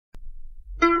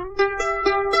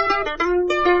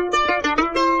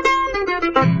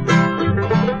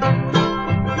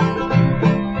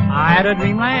Had a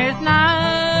dream last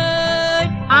night,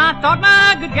 I thought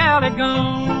my good gal had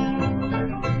gone.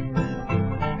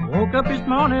 Woke up this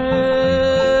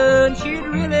morning, she'd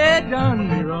really done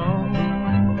me wrong.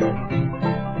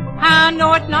 I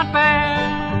know it's not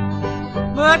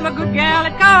fair, but my good gal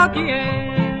had caught the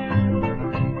air.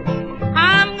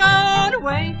 I'm going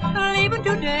away, leaving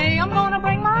today, I'm gonna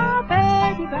bring my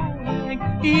baby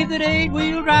back. He's an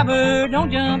 8-wheel driver,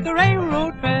 don't jump the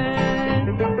railroad track.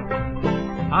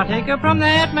 I'll take her from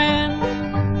that man,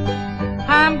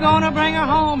 I'm gonna bring her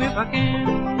home if I can.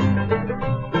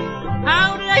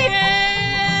 How did I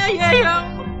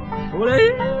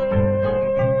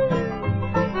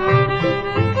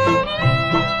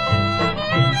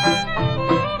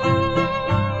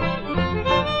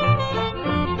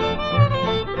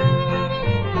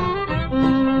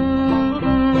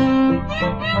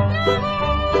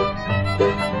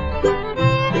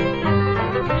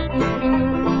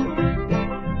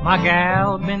My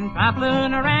gal's been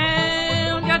traveling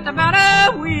around just about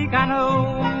a week, I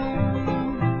know.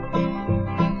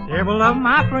 Several of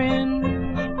my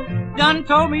friends done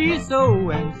told me so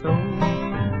and so.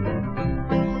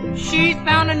 She's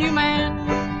found a new man,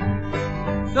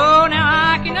 so now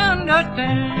I can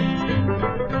understand.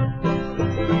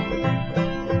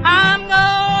 I'm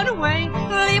going away,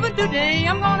 leaving today,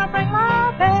 I'm gonna bring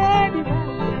my baby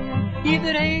back. He's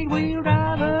an 8-wheel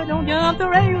driver, don't jump the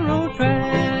railroad track.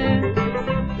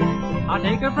 I'll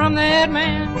take her from that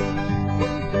man,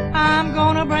 I'm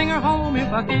gonna bring her home if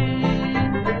I can.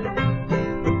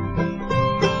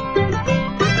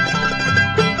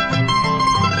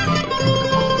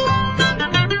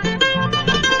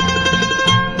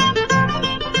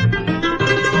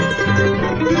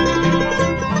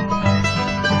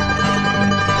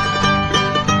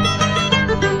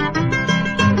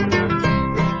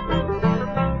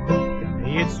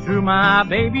 It's true my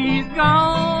baby's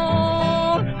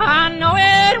gone, I know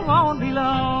it won't be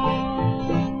long.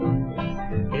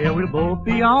 Yeah, we'll both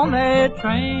be on that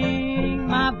train,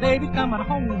 my baby's coming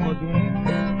home again.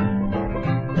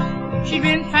 She's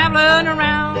been traveling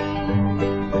around,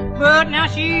 but now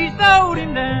she's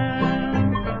floating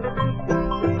down.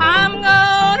 I'm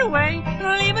going away,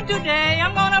 leaving today,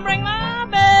 I'm gonna bring my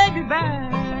baby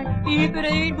back. If it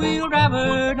ain't wheel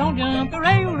driver, don't jump the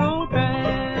railroad track.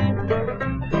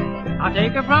 I'll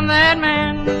take her from that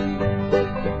man,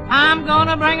 I'm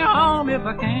gonna bring her home if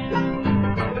I can.